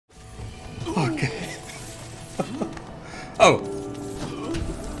Oh!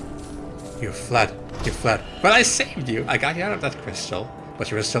 You fled. You fled. But I saved you! I got you out of that crystal,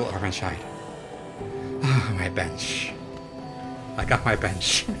 but you were still orange-eyed. Ah, my bench. I got my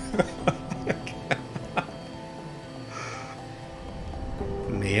bench.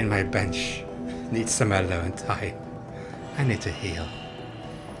 Me and my bench need some alone time. I need to heal.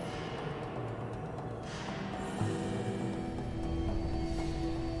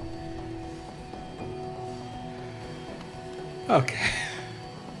 Okay.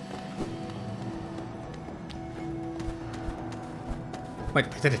 Wait,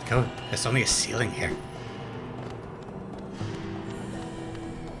 where did it go? There's only a ceiling here.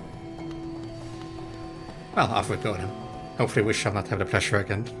 Well, off we go then. Hopefully we shall not have the pleasure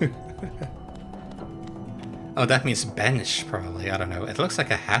again. Oh, that means bench, probably. I don't know. It looks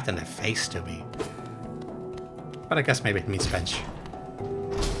like a hat and a face to me. But I guess maybe it means bench.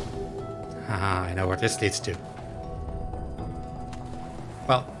 Ah, I know where this leads to.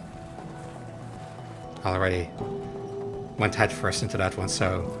 Well, I already went head first into that one,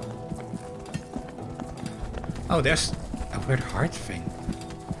 so... Oh, there's a weird heart thing.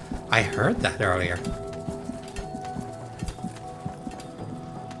 I heard that earlier.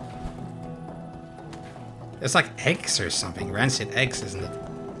 It's like eggs or something. Rancid eggs, isn't it?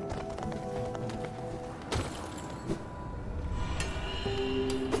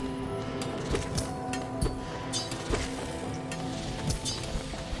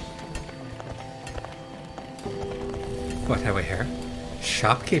 What have we here?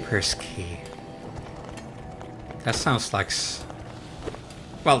 Shopkeeper's key. That sounds like...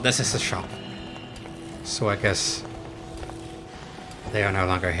 Well, this is a shop. So I guess... they are no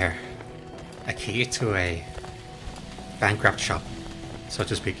longer here. A key to a bankrupt shop, so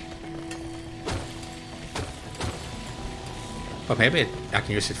to speak. But maybe I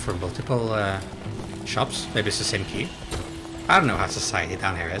can use it for multiple shops. Maybe it's the same key. I don't know how society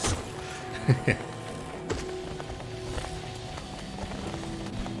down here is.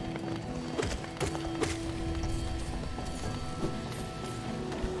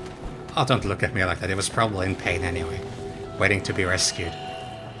 Oh, don't look at me like that. It was probably in pain anyway, waiting to be rescued.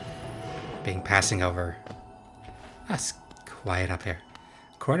 Being passing over. That's quiet up here.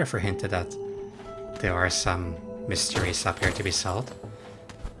 Cordofer hinted that there are some mysteries up here to be solved.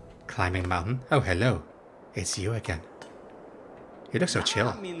 Climbing mountain. Oh, hello. It's you again. You look so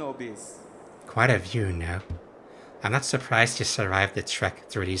chill. Quite a view, no? I'm not surprised you survived the trek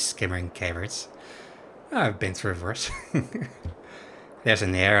through these skimmering caverns. I've been through worse. There's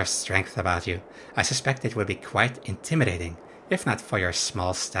an air of strength about you. I suspect it will be quite intimidating, if not for your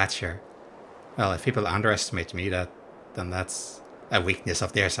small stature. Well, if people underestimate me, then that's a weakness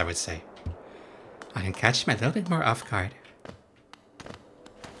of theirs, I would say. I can catch them a little bit more off guard.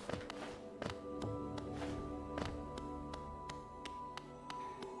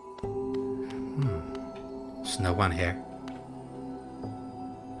 There's no one here.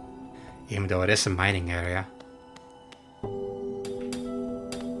 Even though it is a mining area.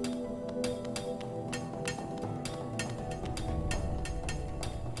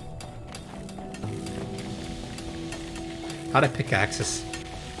 How the pickaxes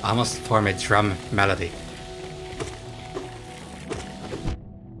almost form a drum melody.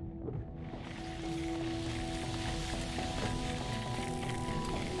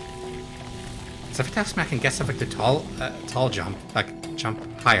 So every time I can get something to tall jump, like jump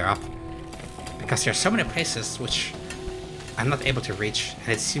higher up, because there are so many places which I'm not able to reach, and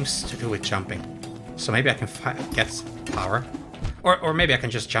it seems to do with jumping. So maybe I can get power, or maybe I can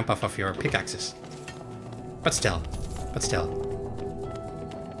just jump off of your pickaxes. But still.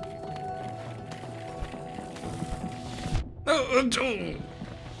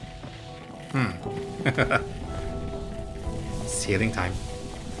 Sealing time.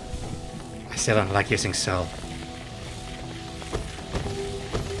 I still don't like using soul.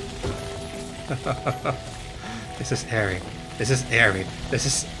 This is airy. This is airy. This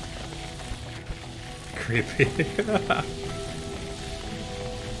is creepy.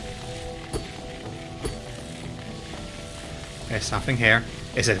 There's something here.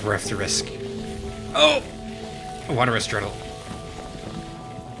 Is it worth the risk? Oh! A water turtle.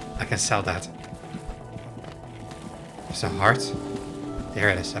 I can sell that. There's a heart. There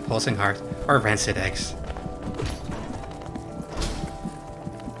it is, a pulsing heart. Or rancid eggs.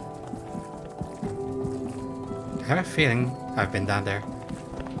 I have a feeling I've been down there.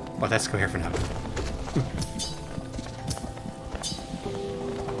 But let's go here for now.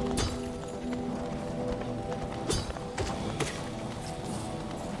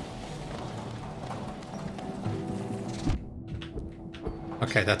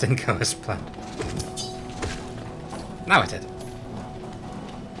 Okay, that didn't go as planned. Now it did.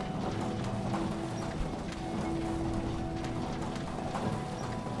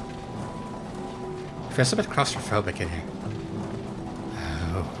 Feels a bit claustrophobic in here.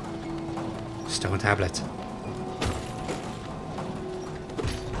 Oh. Stone tablet.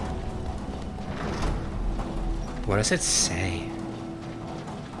 What does it say?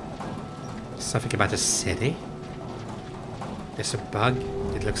 Something about the city? There's a bug.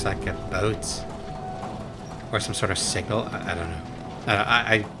 It looks like a boat. Or some sort of signal. I don't know.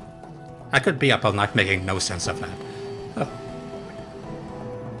 I could be up all night making no sense of that. Oh.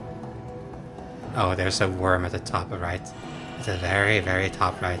 Oh, there's a worm at the top right. At the very, very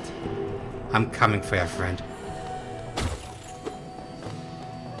top right. I'm coming for you, friend.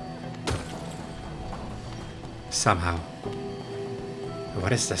 Somehow.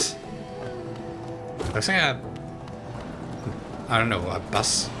 What is this? Looks like a... I don't know, a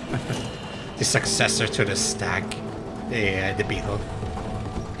bus. The successor to the stag. The beetle.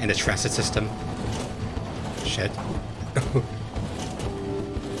 In the transit system. Shit.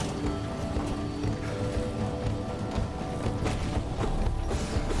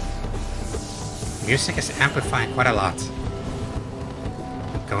 Music is amplifying quite a lot.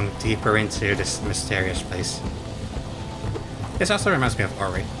 Going deeper into this mysterious place. This also reminds me of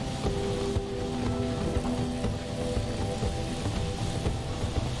Ori.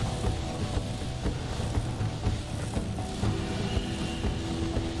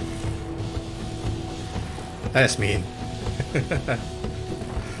 That is mean. There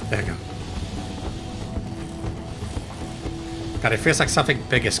you go. God, it feels like something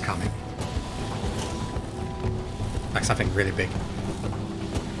big is coming. Like something really big.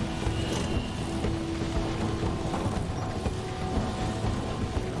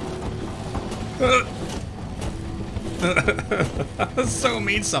 So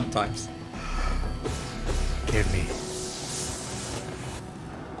mean sometimes. Give me.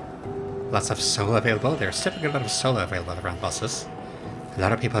 Lots of solo available. There's typically a lot of solo available around buses. A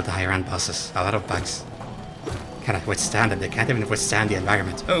lot of people die around buses. A lot of bugs. Cannot withstand them. They can't even withstand the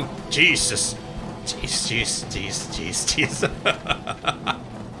environment. Oh, Jesus. Jeez.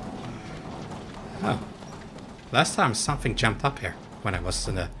 Oh. Last time something jumped up here when I was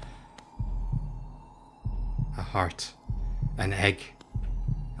in a heart. An egg.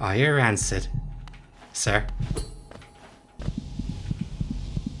 Oh, you're rancid, sir.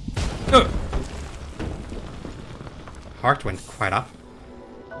 Oh. Heart went quite up.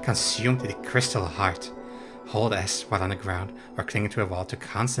 Consumed the crystal heart. Hold S while on the ground or cling to a wall to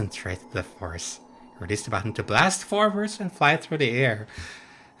concentrate the force. Release the button to blast forwards and fly through the air.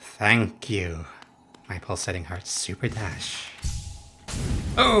 Thank you. My pulsating heart super dash.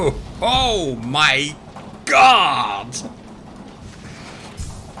 Oh my God!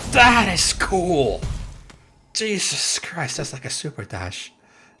 That is cool! Jesus Christ, that's like a super dash.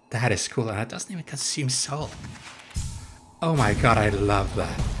 That is cool, and it doesn't even consume soul. Oh my God, I love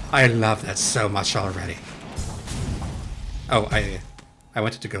that. I love that so much already. Oh, I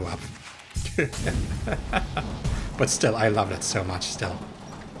wanted to go up. But still, I love that so much still.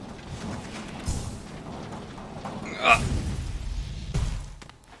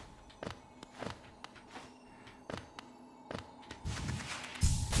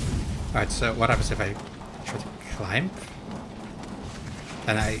 Alright, so what happens if I try to climb?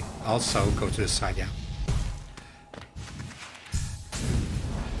 And I also go to the side, yeah.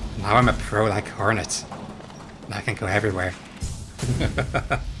 Now I'm a pro like Hornet. And I can go everywhere.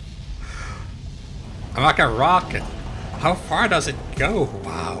 I'm like a rocket. How far does it go?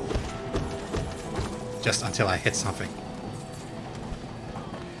 Wow. Just until I hit something.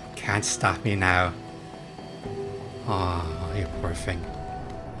 Can't stop me now. Oh, you poor thing.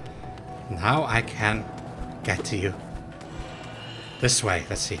 Now I can get to you. This way,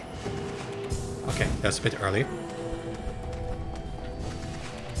 let's see. Okay, that's a bit early.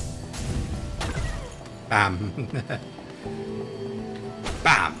 Bam.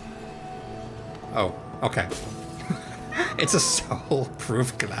 Bam. Oh, okay. It's a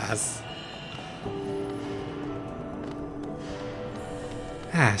soul-proof glass.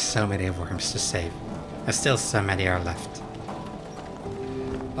 Ah, so many worms to save. And still so many are left.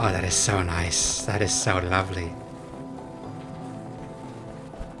 Oh, that is so nice. That is so lovely.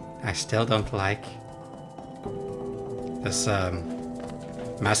 I still don't like this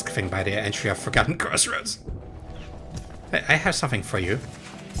mask thing by the entry of Forgotten Crossroads. I have something for you.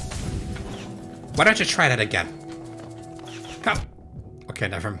 Why don't you try that again? Come. Okay,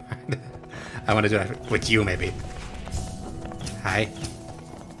 never mind. I want to do that with you, maybe. Hi.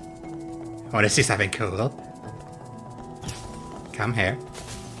 I want to see something cool. Come here.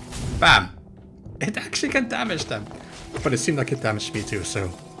 Bam. It actually can damage them. But it seemed like it damaged me too, so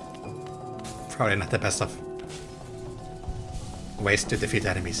probably not the best of ways to defeat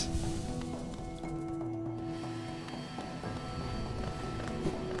enemies.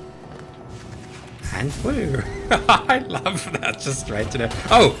 And woo! I love that, just right to the...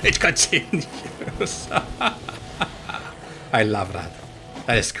 Oh, it continues! I love that.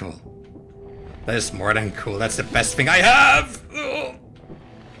 That is cool. That is more than cool. That's the best thing I have! Oh.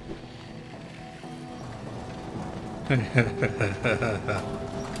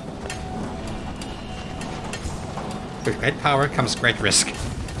 With great power comes great risk.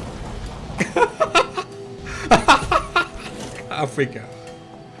 Off we go.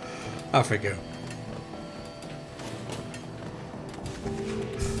 Off we go.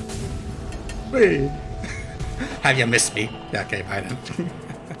 Wait. Have you missed me? Yeah, okay, bye then.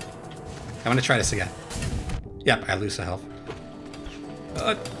 I want to try this again. Yep, I lose a health.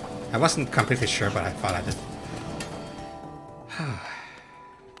 I wasn't completely sure, but I thought I did.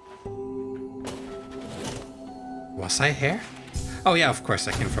 Was I here? Oh yeah, of course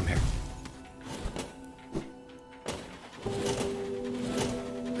I came from here.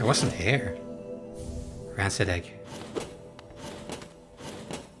 I wasn't here. Rancid egg.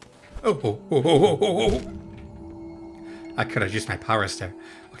 Oh. I could have used my powers there.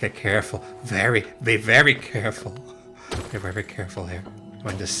 Okay, careful. Be very careful. Be very careful here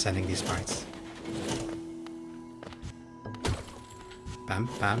when descending these parts. Bam,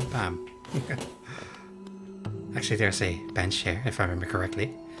 bam, bam. Actually, there's a bench here, if I remember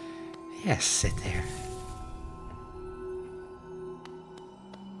correctly. Yes, sit there.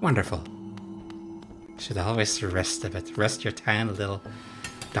 Wonderful. Should always rest a bit. Rest your tiny little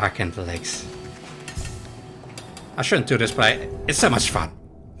darkened legs. I shouldn't do this, but it's so much fun.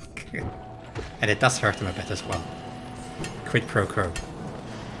 And it does hurt them a bit as well. Quid pro quo.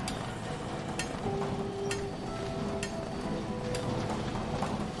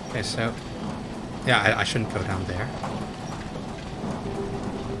 Okay, so... yeah, I shouldn't go down there.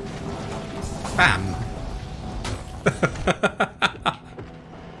 Bam!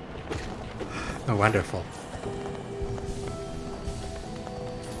 Oh, wonderful.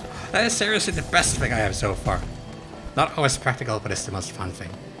 That is seriously the best thing I have so far. Not always practical, but it's the most fun thing.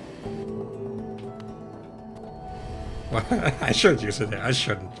 Well, I should use it there. I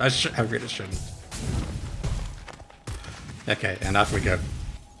shouldn't. I really shouldn't. Okay, and off we go.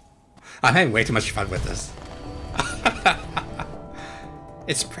 I'm having way too much fun with this.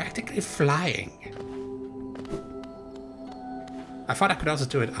 It's practically flying. I thought I could also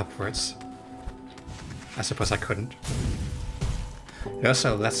do it upwards. I suppose I couldn't. It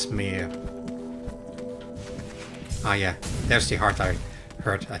also lets me... oh yeah, there's the heart I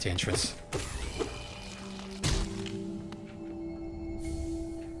heard at the entrance.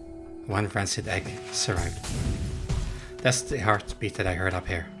 One rancid egg survived. That's the heartbeat that I heard up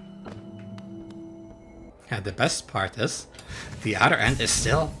here. And the best part is, the other end is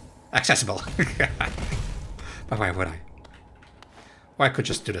still accessible. But why would I? Well, I could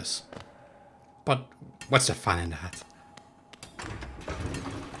just do this. But what's the fun in that?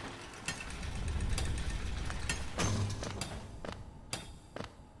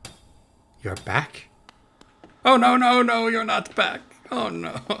 You're back? Oh no, no, no, you're not back. Oh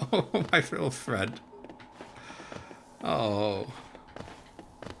no, my little friend. Oh.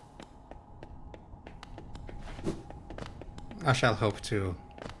 I shall hope to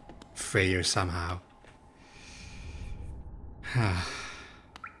free you somehow.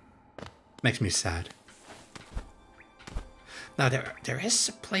 Makes me sad. Now there is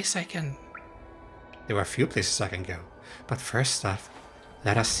a place I can... there are a few places I can go. But first off,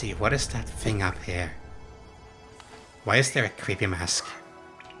 let us see, what is that thing up here? Why is there a creepy mask?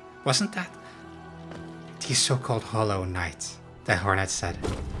 Wasn't that the so-called Hollow Knight, the Hornet said?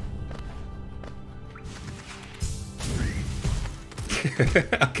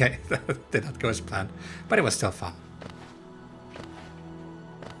 Okay, that did not go as planned, but it was still fun.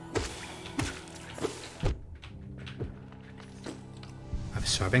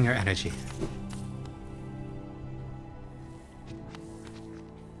 Absorbing her energy.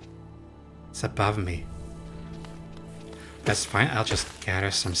 It's above me. That's fine, I'll just gather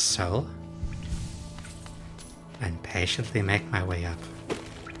some soul and patiently make my way up,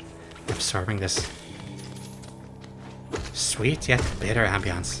 absorbing this sweet yet bitter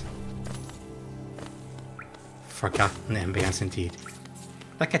ambience. Forgotten ambience indeed.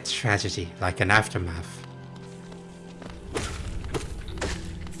 Like a tragedy, like an aftermath.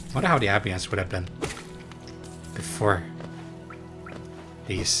 Wonder how the ambience would have been before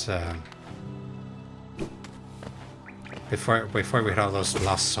these before we had all those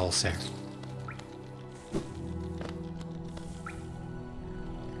lost souls there.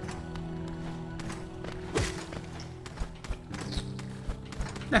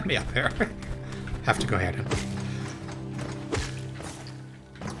 Let me up here. Have to go here then.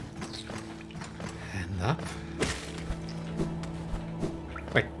 And up.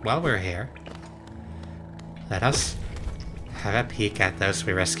 Wait, while we're here, let us have a peek at those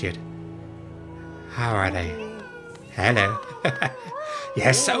we rescued. How are they? Hello.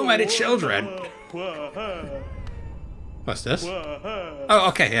 Yes, so many children. What's this? Oh,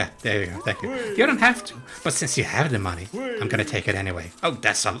 okay, yeah, there you go, thank you. You don't have to, but since you have the money, I'm gonna take it anyway. Oh,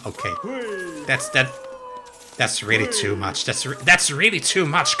 that's all, okay. That's really too much. That's really too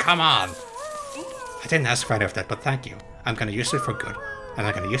much, come on. I didn't ask for any of that, but thank you. I'm gonna use it for good. And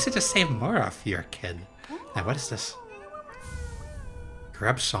I'm gonna use it to save more of your kid. Now, what is this?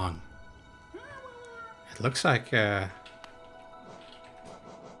 Grub song. It looks like, it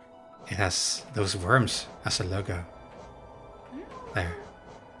has those worms as a logo. There.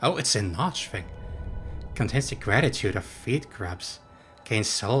 Oh, it's a notch thing. Contains the gratitude of feed grubs. Gains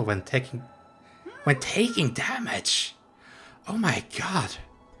soul when taking damage. Oh my god.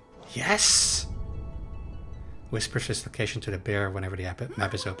 Yes. Whispers his location to the bear whenever the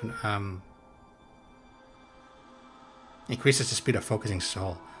map is open. Increases the speed of focusing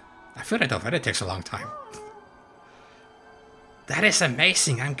soul. I feel like already takes a long time. That is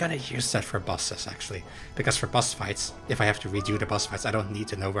amazing! I'm gonna use that for bosses, actually. Because for boss fights, if I have to redo the boss fights, I don't need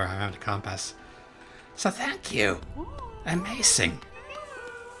to know where I am the compass. So thank you! Amazing!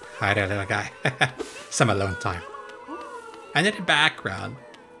 Hi there, little guy. Some alone time. And in the background,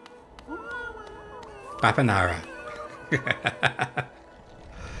 Papanara.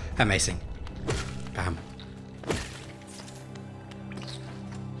 Amazing. Bam.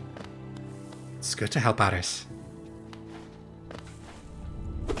 It's good to help others.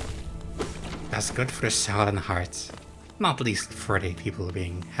 That's good for the soul and heart. Not least for the people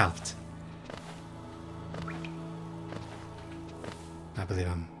being helped. I believe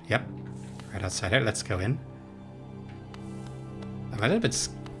I'm... Yep. Right outside here. Let's go in. I'm a little bit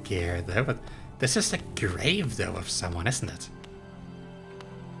scared though, but this is the grave though of someone, isn't it?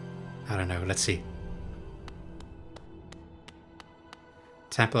 I don't know. Let's see.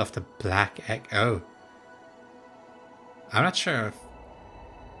 Temple of the Black Egg. Oh. I'm not sure if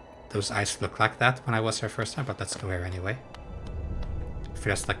those eyes look like that when I was here first time, but let's go here anyway.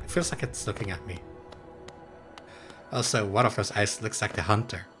 Feels like it's looking at me. Also, one of those eyes looks like the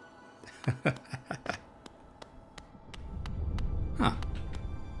hunter. Huh.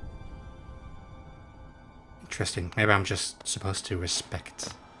 Interesting. Maybe I'm just supposed to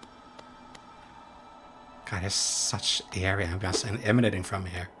respect. God, there's such airy ambience emanating from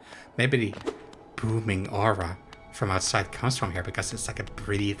here. Maybe the booming aura from outside comes from here because it's like a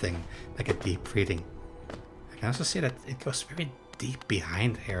breathing, like a deep breathing. I can also see that it goes very deep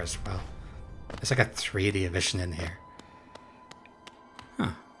behind here as well. There's like a 3D vision in here.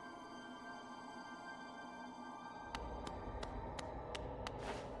 Huh.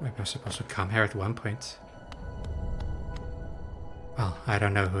 Maybe I'm supposed to come here at one point. Well, I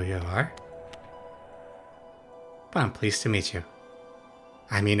don't know who you are, but I'm pleased to meet you.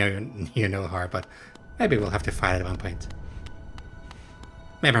 I mean, you know her, but maybe we'll have to fight at one point.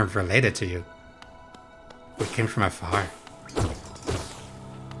 Maybe I'm related to you. We came from afar.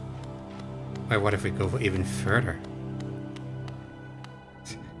 Wait, what if we go even further?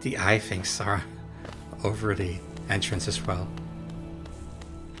 The eye things are over the entrance as well.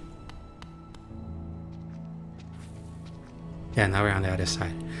 Yeah, now we're on the other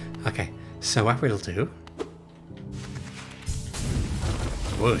side. Okay, so what we'll do...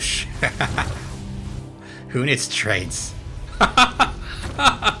 Whoosh. Who needs trades? I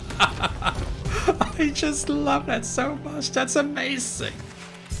just love that so much. That's amazing.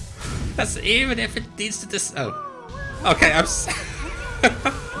 That's even if it needs to dis... Oh. Okay, I'm...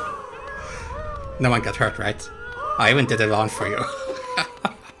 No one got hurt, right? I even did a lawn for you.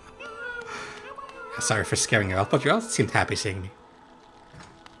 Sorry for scaring you all, but you all seemed happy seeing me.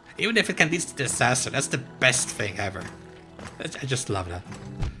 Even if it can lead to disaster, that's the best thing ever. I just love that.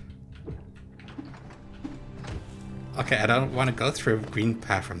 Okay, I don't want to go through green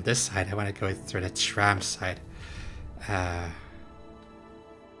path from this side. I want to go through the tram side.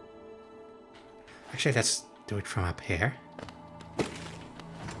 Actually, let's do it from up here.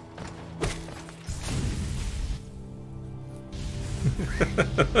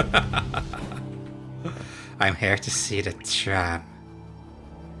 I'm here to see the tram.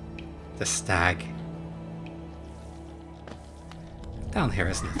 The stag. Down here,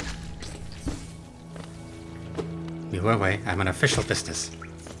 isn't it? Move away, I'm an official business.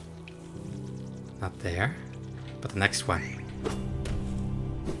 Not there, but the next one.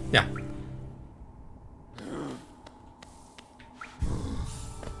 Yeah.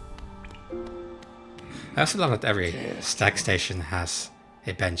 I also love that every stack station has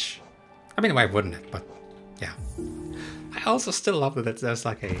a bench. I mean, why wouldn't it? But yeah. I also still love that there's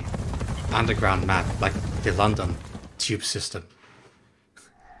like a underground map, like the London tube system.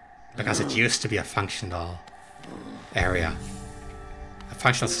 Because it used to be a functional area, a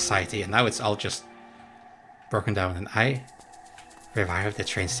functional society, and now it's all just broken down. And I revived the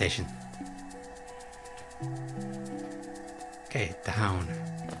train station. Okay, down.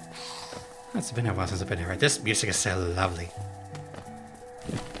 It's been a while since I've been here. This music is so lovely.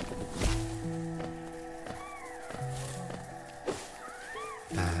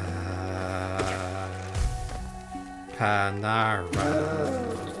 Panara.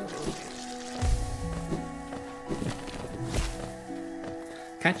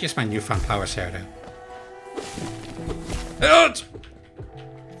 Can't use my newfound powers here though. Out!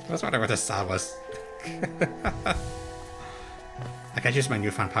 I was wondering what this sound was. I can't use my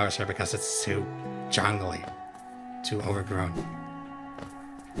newfound powers here because it's too jungly, too overgrown.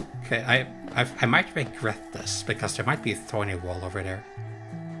 Okay, I might regret this because there might be a thorny wall over there.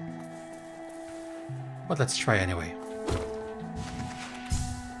 But let's try anyway.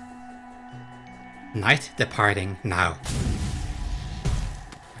 Night departing now.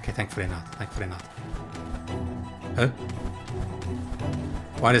 Okay, thankfully not. Thankfully not. Huh?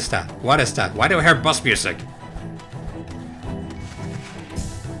 What is that? What is that? Why do I hear bus music?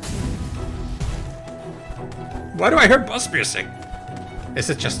 Why do I hear bus music? Is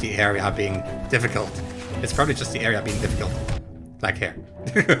it just the area being difficult? It's probably just the area being difficult. Like here.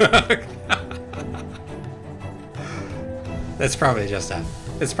 It's probably just that.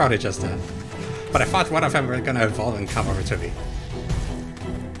 It's probably just that. But I thought one of them were gonna evolve and come over to me.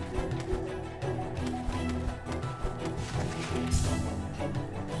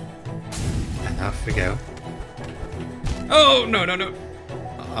 And off we go. Oh, no, no, no.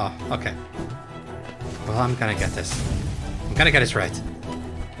 Oh, okay. Well, I'm gonna get this. I'm gonna get this right.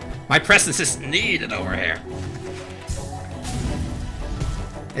 My presence is needed over here.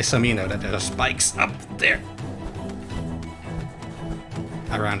 It's so mean though that there are spikes up there.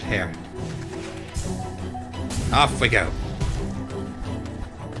 Around here. Off we go.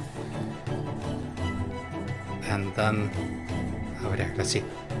 And then over there, let's see.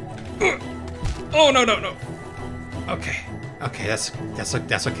 Oh no no no. Okay. Okay, that's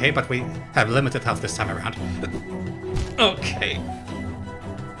okay, but we have limited health this time around. Okay.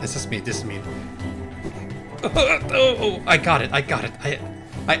 This is me. Oh, I got it. I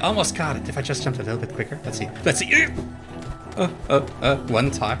almost got it if I just jumped a little bit quicker. Let's see.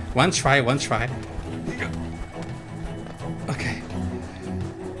 One try. Okay.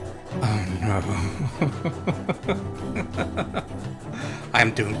 Oh no. I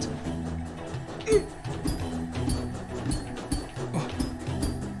am doomed.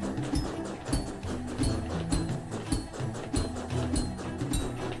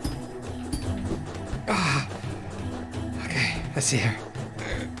 Okay, let's see here.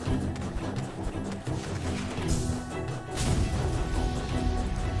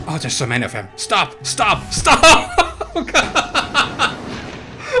 Oh, there's so many of them. Stop! Oh, God.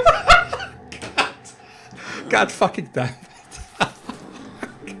 God fucking damn it.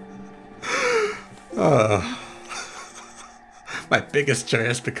 Oh. My biggest joy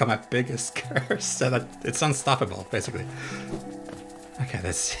has become my biggest curse, and it's unstoppable, basically. Okay,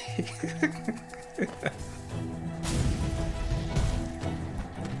 let's see.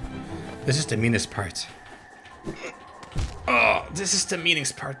 This is the meanest part. Oh, this is the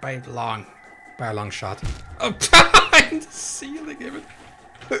meanest part by a long shot. Oh, behind the ceiling, even.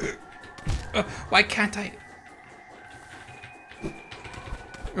 Why can't I?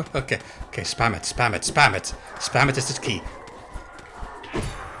 Oh, okay, spam it. Spam it is the key.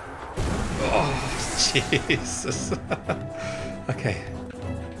 Oh, Jesus. Okay.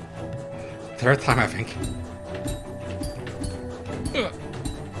 Third time, I think.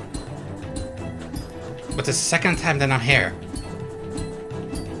 But the second time that I'm here.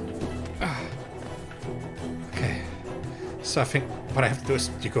 Okay. So I think what I have to do is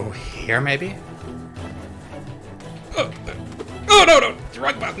to go here, maybe? Oh, no!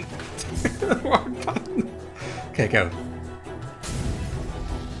 Wrong button! Wrong button! Okay, go.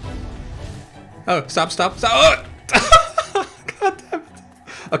 Oh, stop! Oh! God damn it!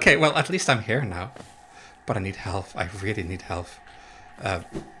 Okay, well, at least I'm here now. But I need health. I really need health.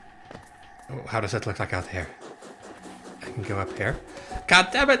 How does it look like out here? I can go up here. God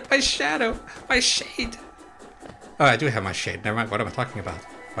damn it! My shadow! My shade! Oh, I do have my shade. Never mind. What am I talking about?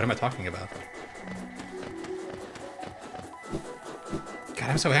 God,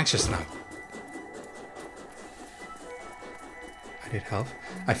 I'm so anxious now. I need help.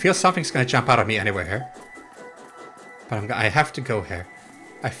 I feel something's gonna jump out of me anywhere here. But I have to go here.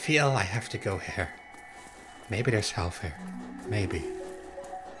 I feel I have to go here. Maybe there's health here. Maybe.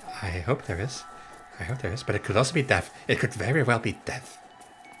 I hope there is. I hope there is. But it could also be death. It could very well be death.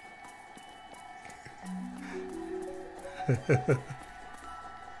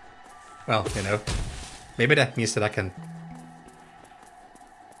 Well, you know. Maybe that means that I can...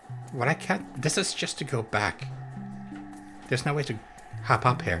 What I can't... This is just to go back. There's no way to hop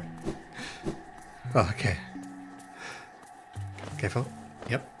up here. Oh, okay. Careful.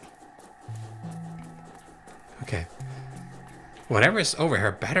 Yep. Okay. Whatever is over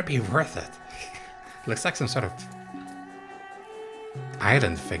here better be worth it. Looks like some sort of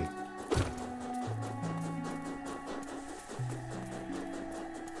island thing.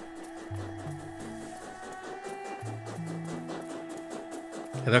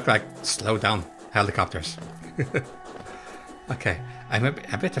 They look like slow down helicopters. Okay, I'm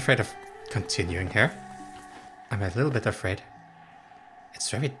a bit afraid of continuing here. I'm a little bit afraid. It's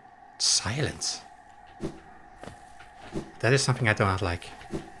very silent. That is something I do not like.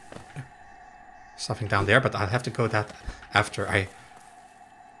 Something down there, but I'll have to go that after I...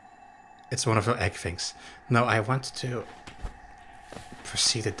 It's one of the egg things. No, I want to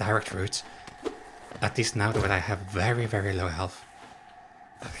proceed a direct route. At least now that I have very, very low health.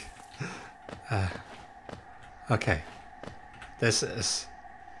 Okay. This is...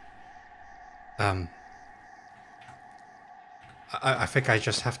 I think I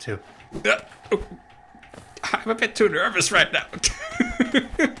just have to... I'm a bit too nervous right now.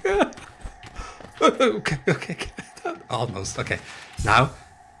 Okay. Almost. Okay. Now,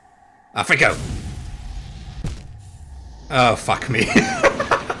 off we go. Oh, fuck me.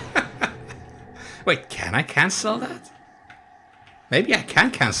 Wait, can I cancel that? Maybe I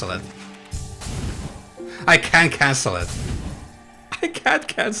can cancel it. I can cancel it. I can't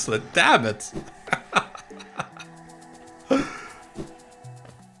cancel it. Damn it.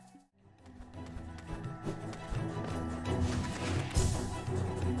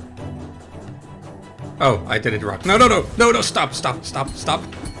 Oh, I did it wrong. No, stop.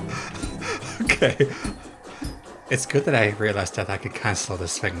 Okay. It's good that I realized that I could cancel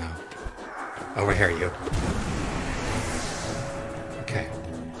this thing now. Over here, you. Okay.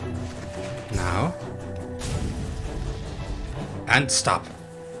 Now. And stop.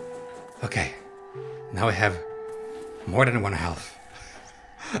 Okay. Now I have more than 1 health.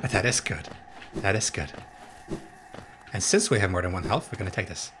 That is good. That is good. And since we have more than 1 health, we're going to take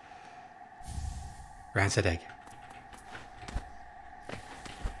this. Rancid egg.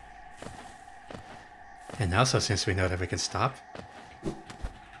 And also, since we know that we can stop,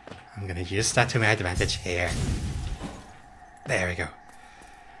 I'm going to use that to my advantage here. There we go.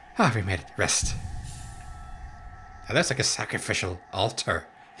 Ah, we made it. Rest. That looks like a sacrificial altar,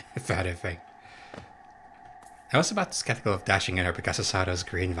 if anything. I was about skeptical of dashing in there because I saw those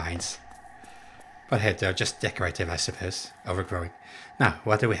green vines. But hey, they're just decorative, I suppose. Overgrowing. Now,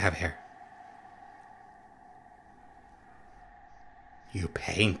 what do we have here? You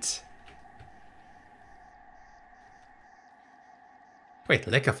paint. Wait,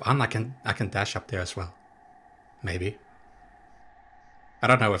 Lake of On, I can dash up there as well. Maybe. I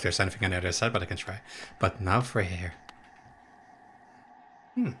don't know if there's anything on the other side, but I can try. But now for here.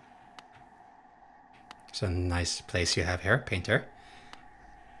 It's a nice place you have here, painter.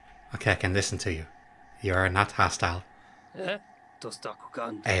 Okay, I can listen to you. You are not hostile.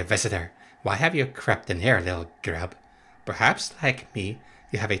 A visitor. Why have you crept in here, little grub? Perhaps, like me,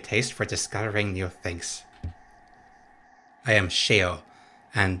 you have a taste for discovering new things. I am Sheo,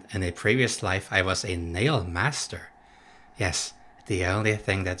 and in a previous life I was a nail master. Yes, the only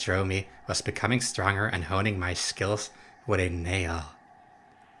thing that drove me was becoming stronger and honing my skills with a nail.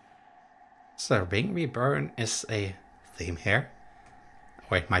 So being reborn is a theme here?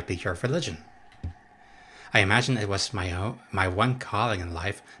 Or it might be your religion. I imagine it was my one calling in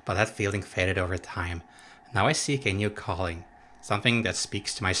life, but that feeling faded over time. Now I seek a new calling, something that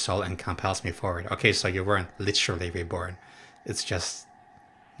speaks to my soul and compels me forward. Okay, so you weren't literally reborn. It's just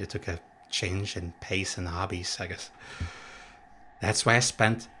you took a change in pace and hobbies, I guess. That's why I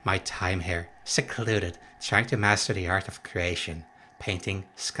spent my time here, secluded, trying to master the art of creation, painting,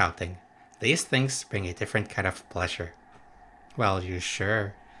 sculpting. These things bring a different kind of pleasure. Well, you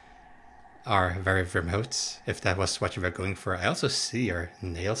sure are very remote, if that was what you were going for. I also see your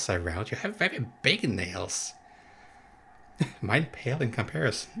nails around. You have very big nails. Mine pale in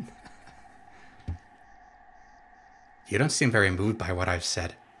comparison. You don't seem very moved by what I've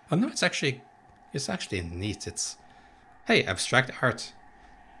said. Oh no, it's actually neat. It's, hey, abstract art.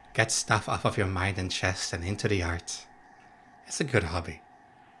 Get stuff off of your mind and chest and into the art. It's a good hobby.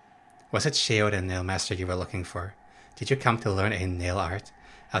 Was it Sheo the nail master you were looking for? Did you come to learn a nail art?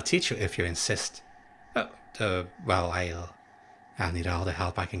 I'll teach you if you insist. Well, I'll need all the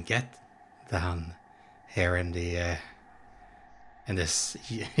help I can get down here in the in this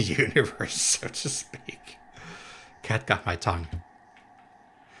universe, so to speak. Cat got my tongue.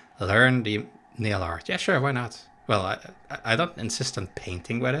 Learn the nail art. Yeah, sure, why not? Well, I don't insist on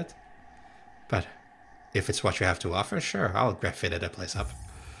painting with it, but if it's what you have to offer, sure, I'll graffiti the place up.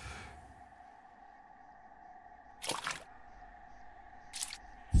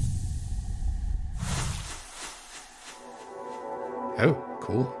 Oh,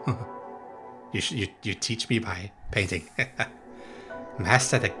 cool. you teach me by painting.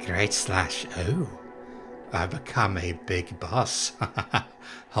 Master the Great Slash. Oh, I've become a big boss.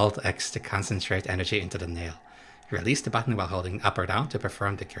 Hold X to concentrate energy into the nail. Release the button while holding up or down to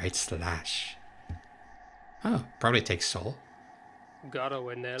perform the Great Slash. Oh, probably takes soul. Gotta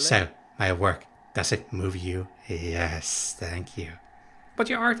win there. So, my work, does it move you? Yes, thank you. But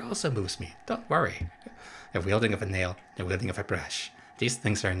your art also moves me, don't worry. The wielding of a nail, the wielding of a brush. These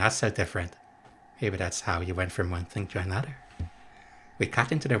things are not so different. Maybe that's how you went from one thing to another. We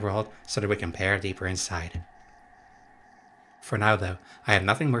cut into the world so that we can peer deeper inside. For now, though, I have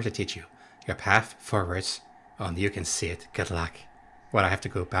nothing more to teach you. Your path forwards, only you can see it. Good luck. Well, I have to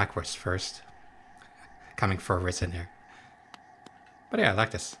go backwards first. Coming forwards in there. But yeah, I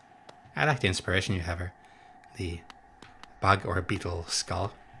like this. I like the inspiration you have here. The bug or beetle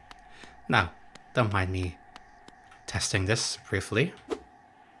skull. Now, don't mind me testing this briefly.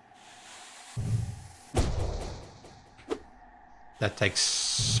 That takes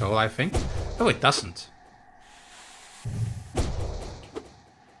soul, I think. Oh, it doesn't.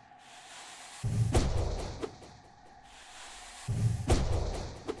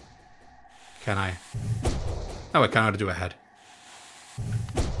 Can I? Oh, I cannot do a head.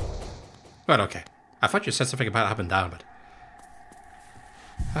 Well, okay. I thought you said something about up and down, but...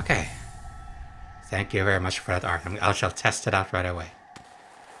 Okay. Thank you very much for that art. I shall test it out right away.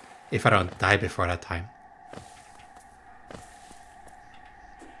 If I don't die before that time.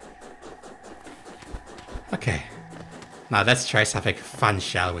 Okay. Now let's try something fun,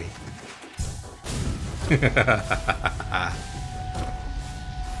 shall we?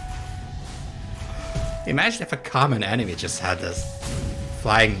 Imagine if a common enemy just had this.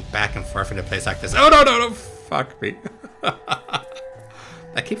 Flying back and forth in a place like this. Oh, no, fuck me.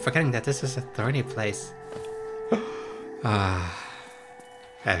 I keep forgetting that this is a thorny place.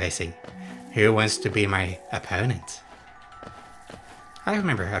 Let me see. Who wants to be my opponent? I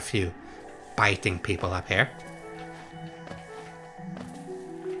remember a few biting people up here.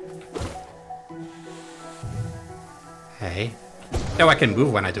 Hey. Oh, I can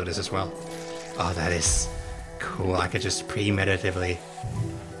move when I do this as well. Oh, that is cool. I could just premeditatively...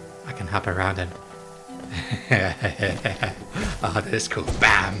 I can hop around and... Oh, that is cool.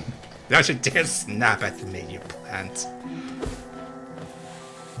 Bam! Don't you dare snap at me, you plant.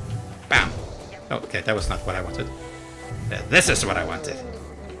 Bam! Okay, that was not what I wanted. This is what I wanted.